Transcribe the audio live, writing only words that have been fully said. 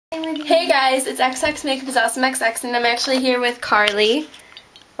Hey guys, it's XX Makeup is Awesome XX, and I'm actually here with Carly,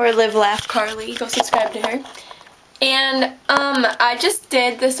 or Live Laugh Carly. Go subscribe to her. And I just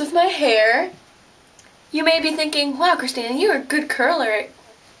did this with my hair. You may be thinking, wow, Christina, you're a good curler at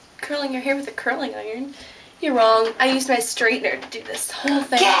curling your hair with a curling iron. You're wrong. I used my straightener to do this whole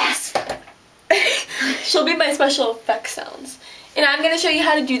thing. Yes! She'll be my special effects sounds. And I'm going to show you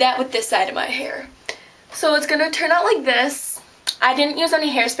how to do that with this side of my hair. So it's going to turn out like this. I didn't use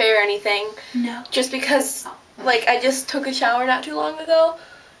any hairspray or anything. No. Just because, like, I just took a shower not too long ago,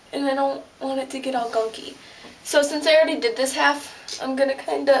 and I don't want it to get all gunky. So since I already did this half, I'm going to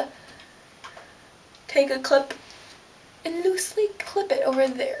kind of take a clip and loosely clip it over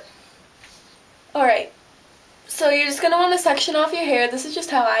there. Alright. So you're just going to want to section off your hair. This is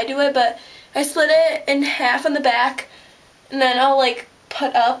just how I do it, but I split it in half on the back, and then I'll, like,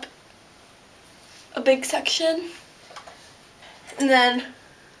 put up a big section. And then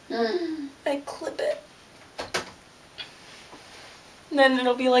I clip it. And then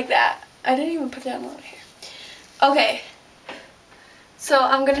it'll be like that. I didn't even put down a lot of hair. Okay. So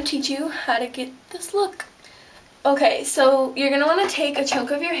I'm going to teach you how to get this look. Okay, so you're going to want to take a chunk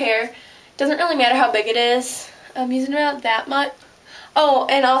of your hair. Doesn't really matter how big it is. I'm using about that much. Oh,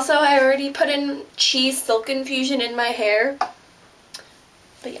 and also I already put in Cheese Silk Infusion in my hair.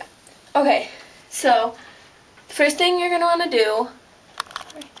 But yeah. Okay, so first thing you're going to want to do,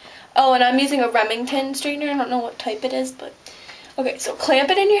 oh, and I'm using a Remington straightener. I don't know what type it is, but, okay, so clamp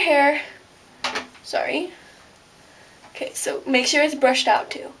it in your hair. Sorry. Okay, so make sure it's brushed out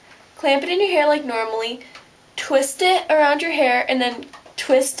too. Clamp it in your hair like normally, twist it around your hair, and then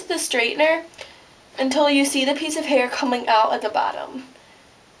twist the straightener until you see the piece of hair coming out at the bottom.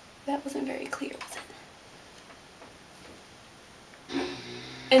 That wasn't very clear, was it?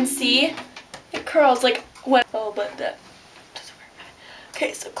 And see? It curls like when, oh, but that doesn't work.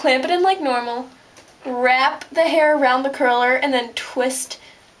 Okay, so clamp it in like normal, wrap the hair around the curler, and then twist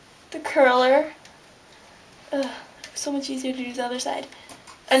the curler. So much easier to do the other side.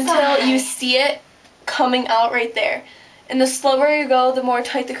 Until you see it coming out right there. And the slower you go, the more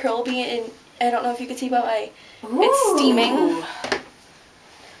tight the curl will be, and I don't know if you can see, but it's steaming.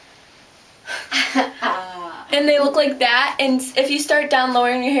 And they look like that, and if you start down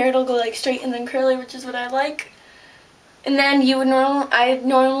lowering your hair, it'll go like straight and then curly, which is what I like. And then I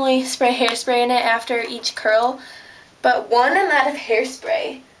normally spray hairspray in it after each curl, but one, I'm out of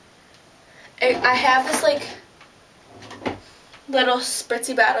hairspray. I have this like little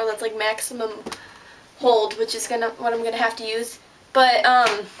spritzy bottle that's like maximum hold, which is what I'm gonna have to use. But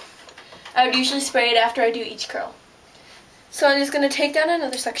I would usually spray it after I do each curl. So I'm just gonna take down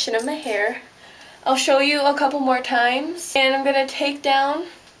another section of my hair. I'll show you a couple more times, and I'm gonna take down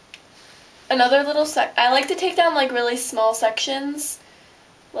another little I like to take down like really small sections,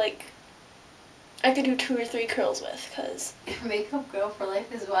 like I could do 2 or 3 curls with, cause if Makeup Girl for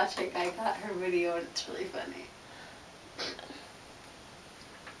Life is watching, I got her video and it's really funny.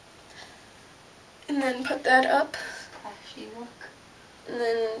 And then put that up. Flashy look. And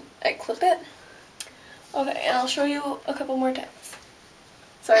then I clip it. Okay, and I'll show you a couple more times.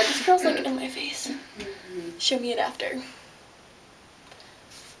 Sorry, this curl's like in my face. Show me it after.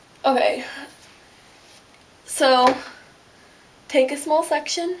 Okay, so take a small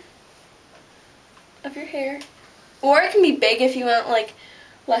section of your hair, or it can be big if you want like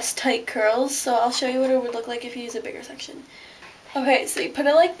less tight curls, so I'll show you what it would look like if you use a bigger section. Okay, so you put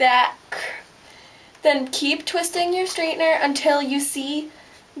it like that, then keep twisting your straightener until you see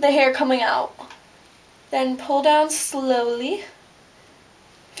the hair coming out. Then pull down slowly.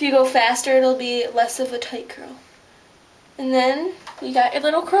 If you go faster, it'll be less of a tight curl. And then you got your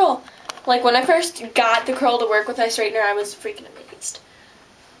little curl. Like when I first got the curl to work with my straightener, I was freaking amazed.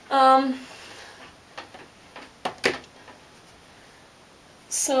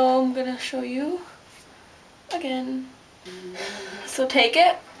 So I'm gonna show you again. So take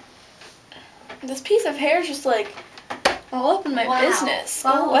it. This piece of hair is just like all up in my business.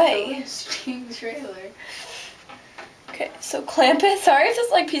 Go away. Trailer. Okay, so clamp it. Sorry if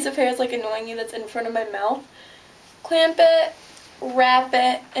this like piece of hair is like annoying you that's in front of my mouth. Clamp it, wrap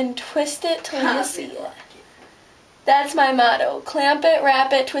it, and twist it till you see it. That's my motto. Clamp it,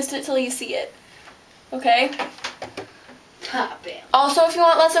 wrap it, twist it till you see it. Okay? Also, if you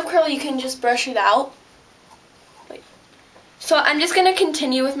want less of curl, you can just brush it out. Wait. So I'm just going to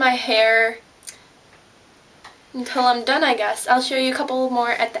continue with my hair until I'm done, I guess. I'll show you a couple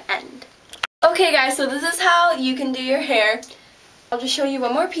more at the end. Okay guys, so this is how you can do your hair. I'll just show you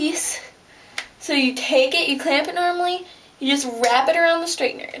one more piece. So you take it, you clamp it normally, you just wrap it around the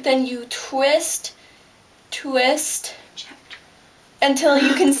straightener. Then you twist, until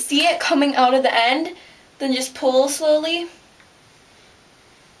you can see it coming out of the end. Then just pull slowly.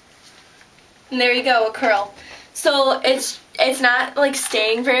 And there you go, a curl. So it's not like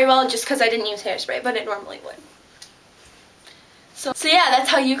staying very well just because I didn't use hairspray, but it normally would. So yeah, that's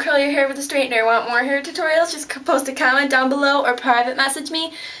how you curl your hair with a straightener. Want more hair tutorials? Just post a comment down below or private message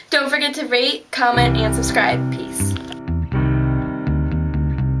me. Don't forget to rate, comment, and subscribe. Peace.